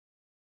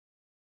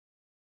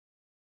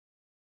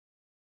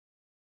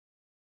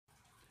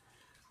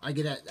I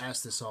get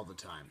asked this all the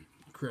time.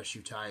 Chris,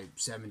 you tie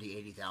 70,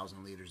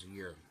 80,000 liters a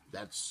year.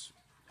 That's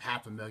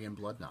 500,000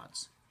 blood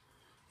knots.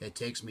 It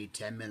takes me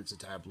 10 minutes to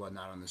tie a blood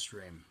knot on the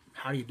stream.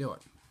 How do you do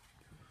it?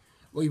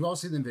 Well, you've all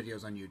seen the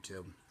videos on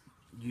YouTube.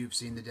 You've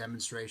seen the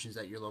demonstrations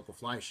at your local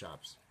fly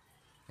shops.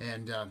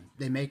 And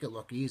they make it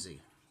look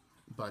easy.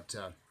 But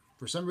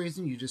for some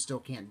reason, you just still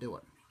can't do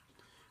it.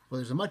 Well,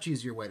 there's a much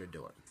easier way to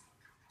do it.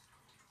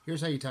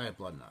 Here's how you tie a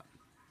blood knot.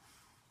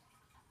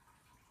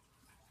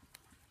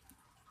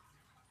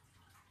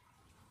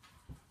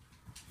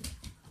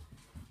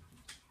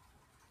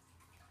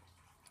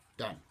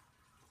 Done.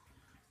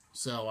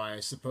 So I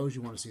suppose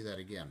you want to see that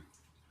again.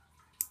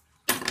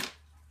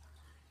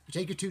 You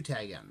take your 2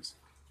 tag ends.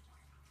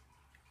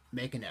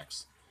 Make an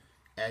X,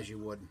 as you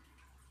would.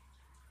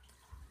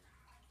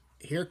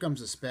 Here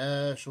comes a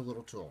special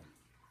little tool.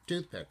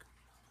 Toothpick.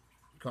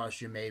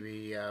 Cost you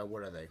maybe,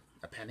 what are they,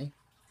 a penny?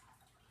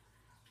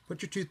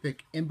 Put your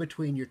toothpick in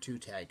between your 2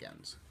 tag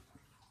ends.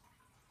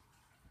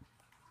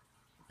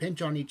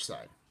 Pinch on each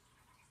side.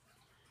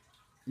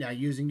 Now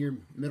using your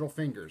middle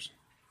fingers,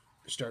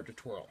 start to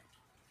twirl.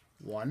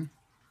 1,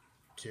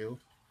 2,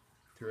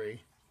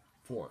 3,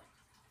 4.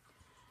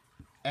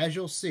 As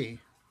you'll see,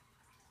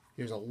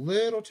 there's a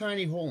little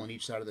tiny hole in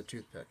each side of the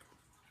toothpick.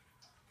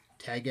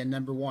 Tag end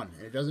number 1,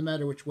 and it doesn't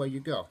matter which way you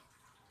go.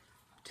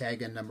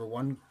 Tag end number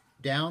 1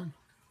 down,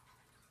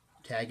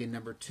 tag end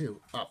number 2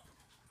 up.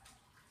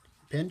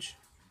 Pinch,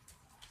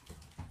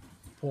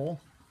 pull,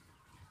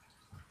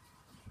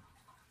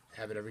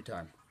 have it every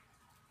time.